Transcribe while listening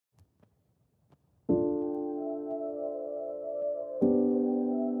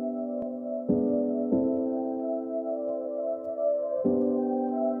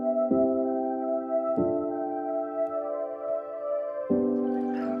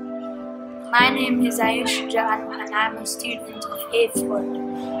My name is Ayush Jan and I'm a student of 8th Ward.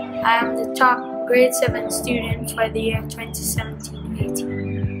 I am the top grade 7 student for the year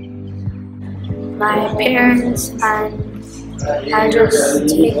 2017-18. My parents and I just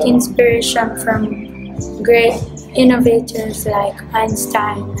take inspiration from great innovators like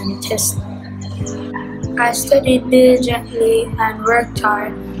Einstein and Tesla. I studied diligently and worked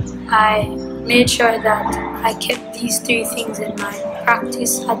hard. I made sure that I kept these 3 things in mind: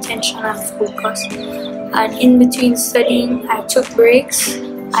 practice, attention, and focus. And in between studying, I took breaks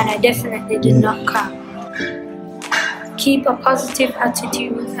and I definitely did not cram. Keep a positive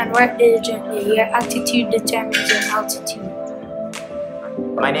attitude and work diligently. Your attitude determines your altitude.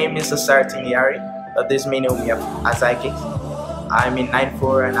 My name is Sartini Yari, others may know me as Ike. I'm in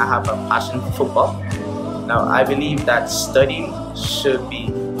 9-4 and I have a passion for football. Now, I believe that studying should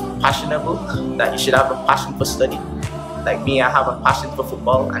be passionable, that you should have a passion for studying. Like me, I have a passion for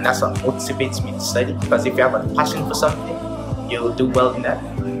football, and that's what motivates me to study, because if you have a passion for something, you'll do well in that.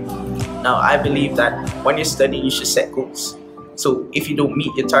 Now, I believe that when you study, you should set goals. So if you don't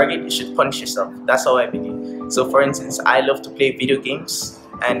meet your target, you should punish yourself. That's how I believe. So for instance, I love to play video games,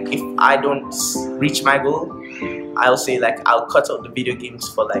 and if I don't reach my goal, I'll say I'll cut out the video games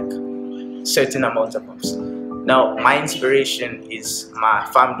for certain amount of months. Now, my inspiration is my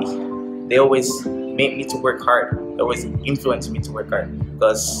family. They always make me to work hard. They always influence me to work hard,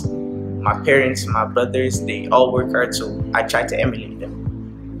 because my parents, my brothers, they all work hard, so I try to emulate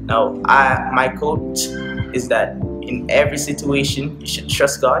them. Now, my quote is that in every situation, you should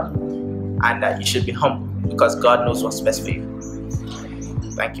trust God and that you should be humble, because God knows what's best for you.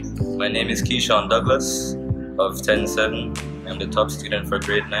 Thank you. My name is Keyshawn Douglas of 10-7. I'm the top student for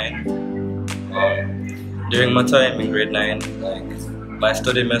grade 9. During my time in grade 9, my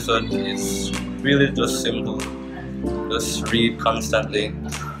study method is really just simple. Just read constantly.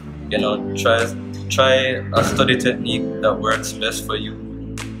 Try a study technique that works best for you.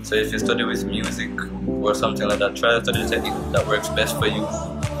 So if you study with music or something like that, try a study technique that works best for you.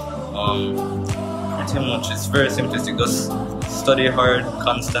 Pretty much, it's very simplistic. Just study hard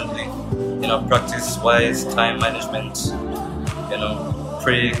constantly. Practice wise, time management.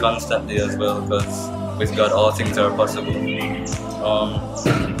 Pray constantly as well, because with God all things are possible.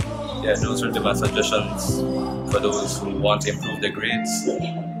 Yeah, those are my suggestions for those who want to improve their grades.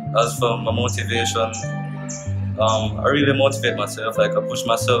 As for my motivation, I really motivate myself. I push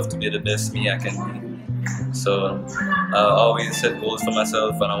myself to be the best me I can be. So I always set goals for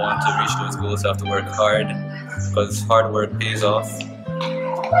myself, and I want to reach those goals. I have to work hard, because hard work pays off.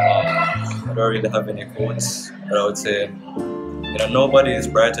 I don't really have any quotes, but I would say, nobody is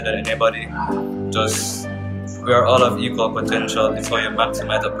brighter than anybody. We are all of equal potential. It's how you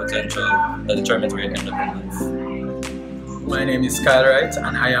maximize the potential that determines where you end up in life. My name is Kyle Wright,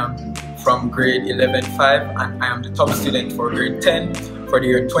 and I am from grade 11-5, and I am the top student for grade 10 for the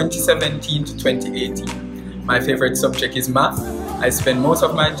year 2017 to 2018. My favorite subject is math. I spend most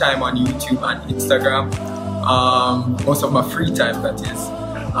of my time on YouTube and Instagram, most of my free time, that is.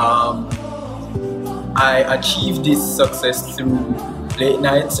 I achieved this success through late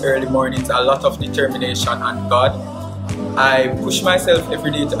nights, early mornings, a lot of determination and God. I push myself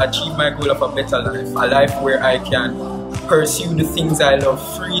every day to achieve my goal of a better life, a life where I can pursue the things I love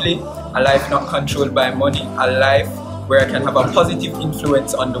freely, a life not controlled by money, a life where I can have a positive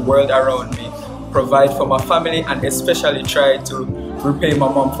influence on the world around me, provide for my family, and especially try to repay my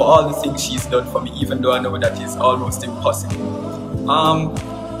mom for all the things she's done for me, even though I know that is almost impossible.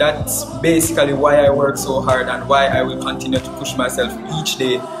 That's basically why I work so hard, and why I will continue to push myself each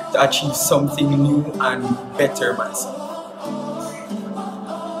day to achieve something new and better myself.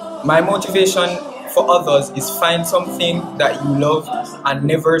 My motivation for others is find something that you love and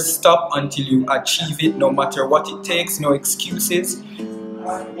never stop until you achieve it, no matter what it takes, no excuses.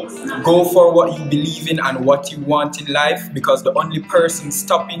 Go for what you believe in and what you want in life, because the only person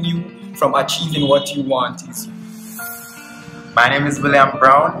stopping you from achieving what you want is you. My name is William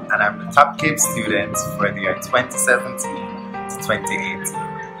Brown, and I'm the top Cape student for the year 2017 to 2018.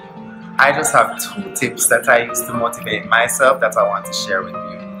 I just have 2 tips that I use to motivate myself that I want to share with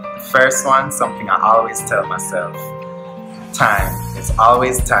you. The first one, something I always tell myself: time is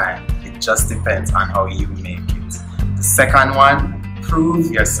always time, it just depends on how you make it. The second one, prove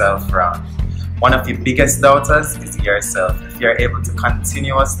yourself wrong. One of the biggest doubters is yourself. If you're able to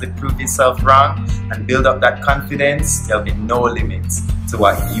continuously prove yourself wrong and build up that confidence, there'll be no limits to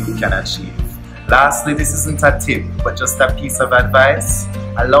what you can achieve. Lastly, this isn't a tip, but just a piece of advice.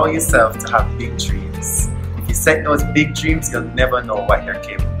 Allow yourself to have big dreams. If you set those big dreams, you'll never know what you're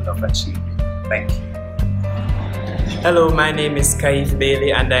capable of achieving. Thank you. Hello, my name is Kaif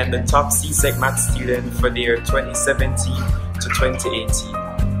Bailey and I'm the top CSEC Math student for the year 2017 to 2018.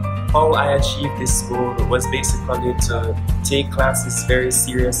 How I achieved this goal was basically to take classes very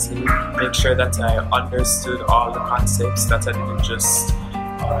seriously, make sure that I understood all the concepts, that I didn't just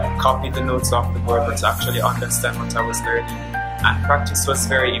copy the notes off the board, but to actually understand what I was learning. And practice was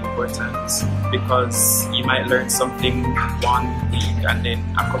very important because you might learn something one week and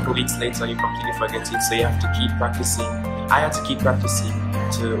then a couple weeks later you completely forget it, so you have to keep practicing. I had to keep practicing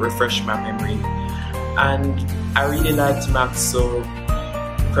to refresh my memory. And I really liked math, so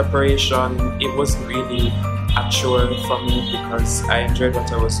preparation, it wasn't really a chore for me because I enjoyed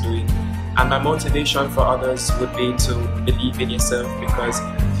what I was doing. And my motivation for others would be to believe in yourself, because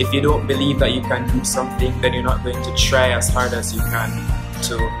if you don't believe that you can do something, then you're not going to try as hard as you can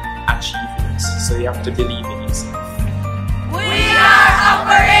to achieve it. So you have to believe in yourself. We are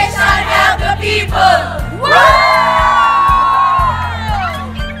Operation Help the People!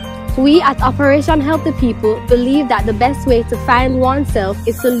 Woo! We at Operation Help the People believe that the best way to find oneself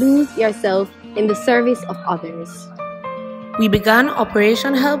is to lose yourself in the service of others. We began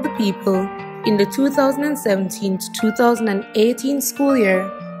Operation Help the People in the 2017 to 2018 school year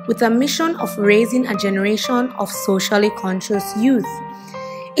with a mission of raising a generation of socially conscious youth.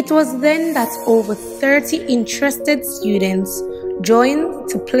 It was then that over 30 interested students joined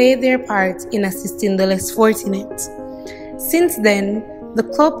to play their part in assisting the less fortunate. Since then, the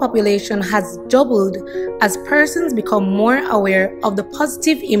club population has doubled as persons become more aware of the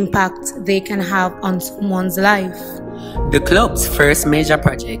positive impact they can have on someone's life. The club's first major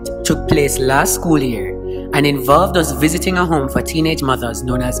project took place last school year and involved us visiting a home for teenage mothers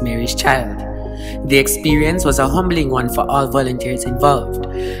known as Mary's Child. The experience was a humbling one for all volunteers involved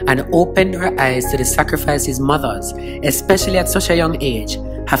and opened our eyes to the sacrifices mothers, especially at such a young age,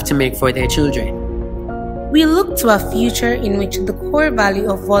 have to make for their children. We look to a future in which the core value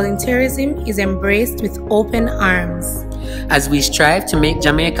of volunteerism is embraced with open arms. As we strive to make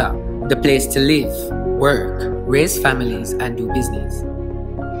Jamaica the place to live, work, raise families, and do business.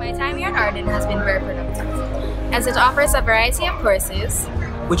 My time here at Ardenne has been very productive, as it offers a variety of courses,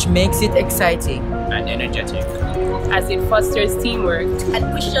 which makes it exciting and energetic, as it fosters teamwork and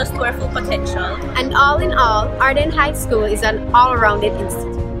pushes us to our full potential. And all in all, Ardenne High School is an all-rounded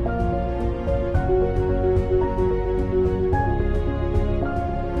institute.